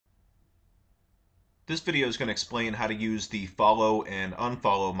This video is going to explain how to use the follow and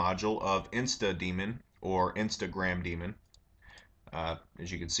unfollow module of InstaDemon or Instagram Demon.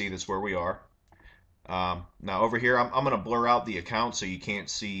 As you can see, that's where we are. Now over here, I'm going to blur out the account so you can't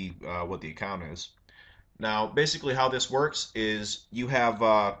see what the account is. Now, basically how this works is you have,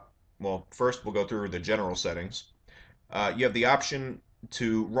 well, first we'll go through the general settings. You have the option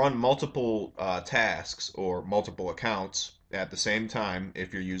to run multiple tasks or multiple accounts at the same time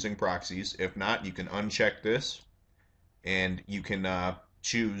if you're using proxies. If not, you can uncheck this and you can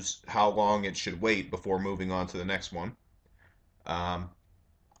choose how long it should wait before moving on to the next one.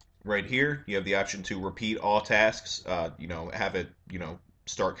 Right here, you have the option to repeat all tasks, have it,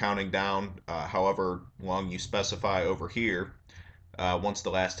 start counting down however long you specify over here once the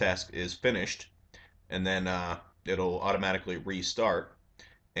last task is finished, and then it'll automatically restart.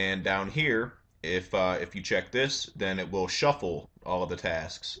 And down here, if you check this, then it will shuffle all of the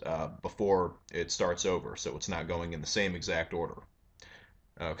tasks before it starts over, so it's not going in the same exact order.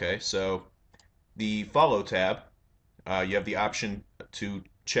 Okay, so the follow tab, you have the option to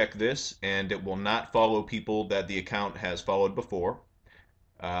check this, and it will not follow people that the account has followed before.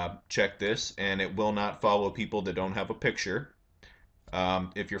 Check this, and it will not follow people that don't have a picture.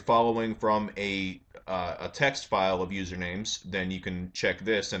 If you're following from a text file of usernames, then you can check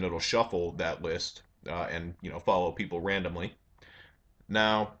this and it'll shuffle that list and follow people randomly.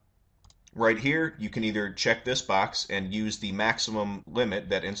 Now, right here, you can either check this box and use the maximum limit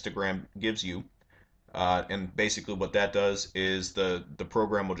that Instagram gives you. And basically what that does is the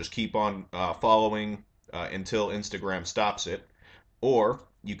program will just keep on following until Instagram stops it. Or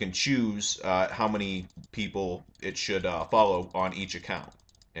you can choose how many people it should follow on each account,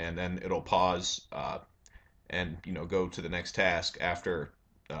 and then it'll pause and go to the next task after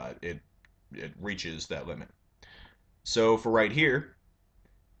it reaches that limit. So for right here,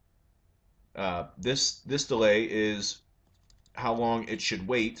 this delay is how long it should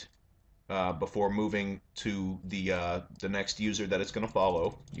wait before moving to the next user that it's going to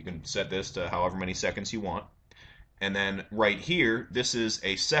follow. You can set this to however many seconds you want. And then right here, this is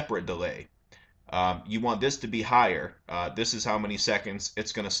a separate delay. You want this to be higher. This is how many seconds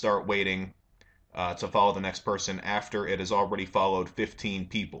it's going to start waiting to follow the next person after it has already followed 15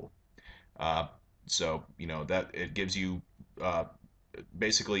 people. So that it gives you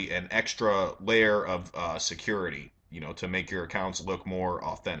basically an extra layer of security, to make your accounts look more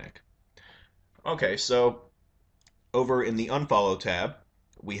authentic. Okay, so over in the unfollow tab,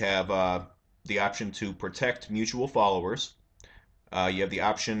 we have the option to protect mutual followers. You have the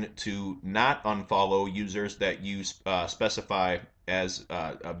option to not unfollow users that you specify as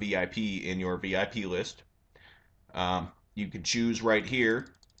a VIP in your VIP list. You can choose right here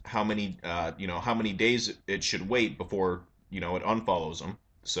how many how many days it should wait before it unfollows them.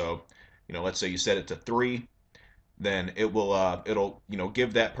 So let's say you set it to 3, then it'll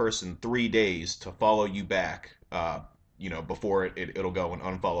give that person 3 days to follow you back before it'll go and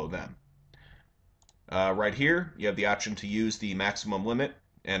unfollow them. Right here, you have the option to use the maximum limit,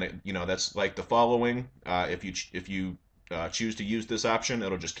 and that's like the following. If you choose to use this option,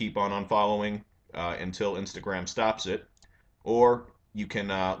 it'll just keep on unfollowing until Instagram stops it. Or you can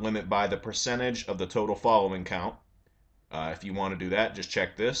limit by the percentage of the total following count. If you want to do that, just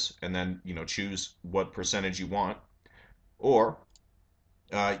check this, and then choose what percentage you want. Or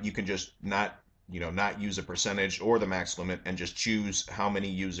you can just not use a percentage or the max limit and just choose how many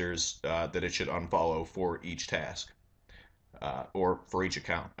users that it should unfollow for each task, or for each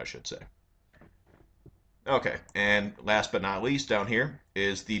account, I should say. Okay, and last but not least, down here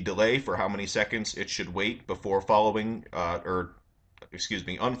is the delay for how many seconds it should wait before following,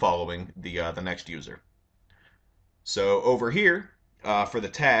 unfollowing the next user. So over here, for the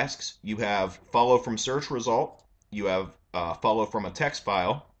tasks, you have follow from search result, you have follow from a text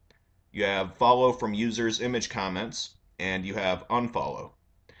file, you have follow from users' image comments, and you have unfollow.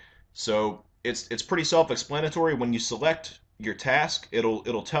 So it's pretty self-explanatory. When you select your task,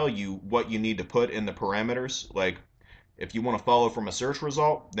 it'll tell you what you need to put in the parameters. Like if you want to follow from a search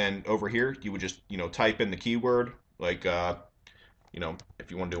result, then over here you would just type in the keyword. Like if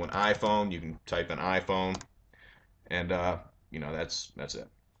you want to do an iPhone, you can type in iPhone, and that's it.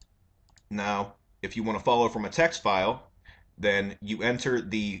 Now, if you want to follow from a text file, then you enter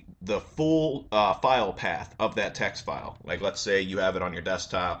the full file path of that text file. Like let's say you have it on your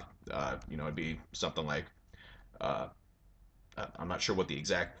desktop, it'd be something like, I'm not sure what the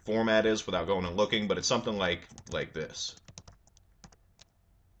exact format is without going and looking, but it's something like this.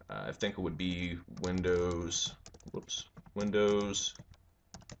 I think it would be Windows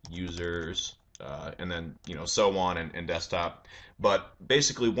users, and then so on and desktop. But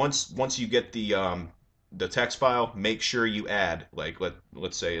basically, once you get the the text file, make sure you add, like,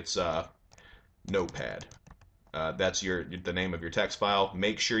 let's say it's Notepad. That's the name of your text file.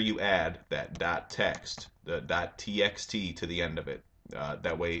 Make sure you add that .text, the .txt to the end of it.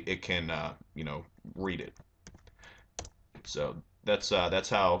 That way it can read it. So that's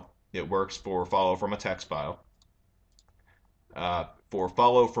how it works for follow from a text file. For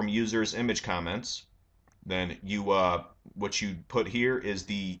follow from users' image comments, then what you put here is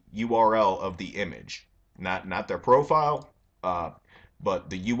the URL of the image, not their profile, but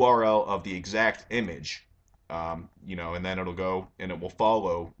the URL of the exact image. And then it'll go and it will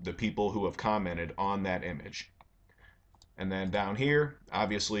follow the people who have commented on that image. And then down here,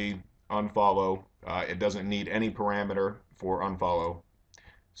 obviously, unfollow. It doesn't need any parameter for unfollow,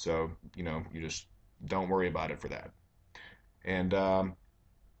 so you just don't worry about it for that. And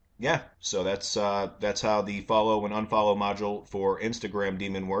yeah, so that's how the follow and unfollow module for Instagram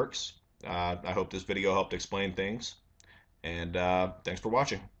daemon works. I hope this video helped explain things, and thanks for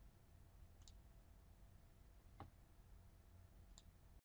watching.